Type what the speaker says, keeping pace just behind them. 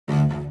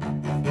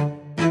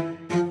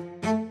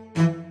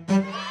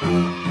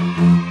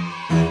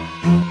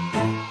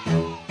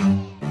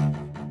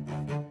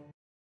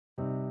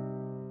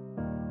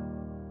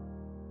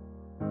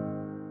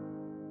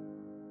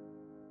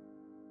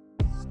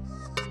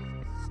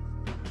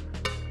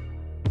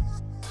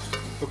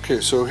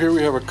Okay, so here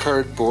we have a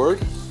cardboard,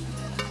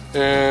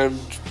 and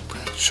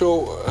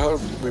show how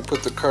we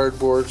put the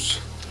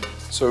cardboards.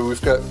 So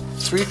we've got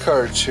 3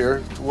 cards here.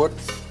 What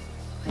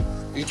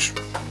each?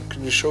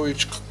 Can you show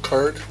each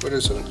card? What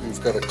is it?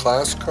 You've got a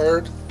class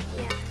card.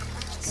 Yeah,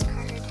 class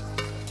card.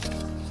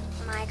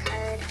 My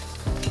card.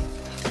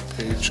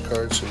 Page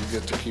card, so you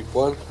get to keep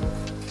one.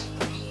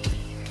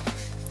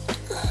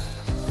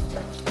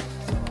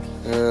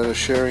 And a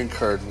sharing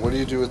card. What do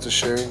you do with the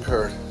sharing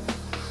card?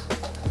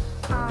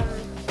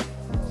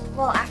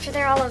 Well, after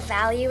they're all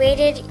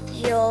evaluated,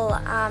 you'll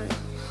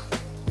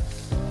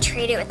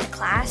trade it with the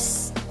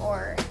class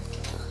or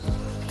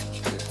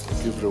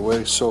give it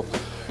away. So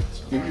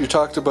you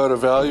talked about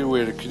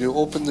evaluated. Can you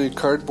open the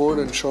cardboard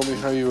and show me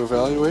how you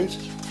evaluate?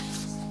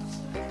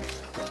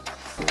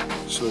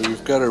 So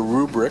you've got a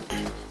rubric,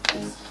 and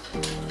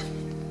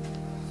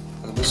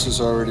this is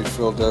already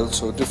filled out.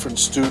 So different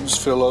students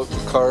fill out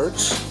the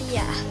cards.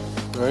 yeah.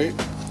 Right?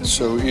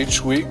 So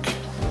each week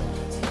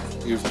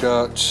you've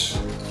got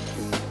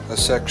a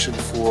section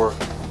for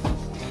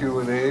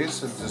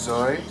Q&As and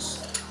designs.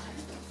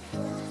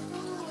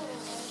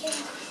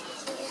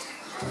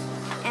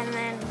 And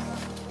then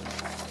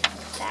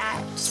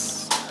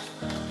that's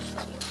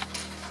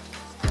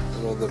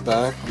And on the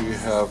back we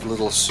have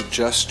little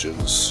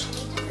suggestions.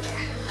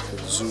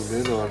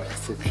 Zoom in on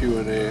for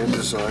Q&A and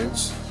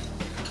designs.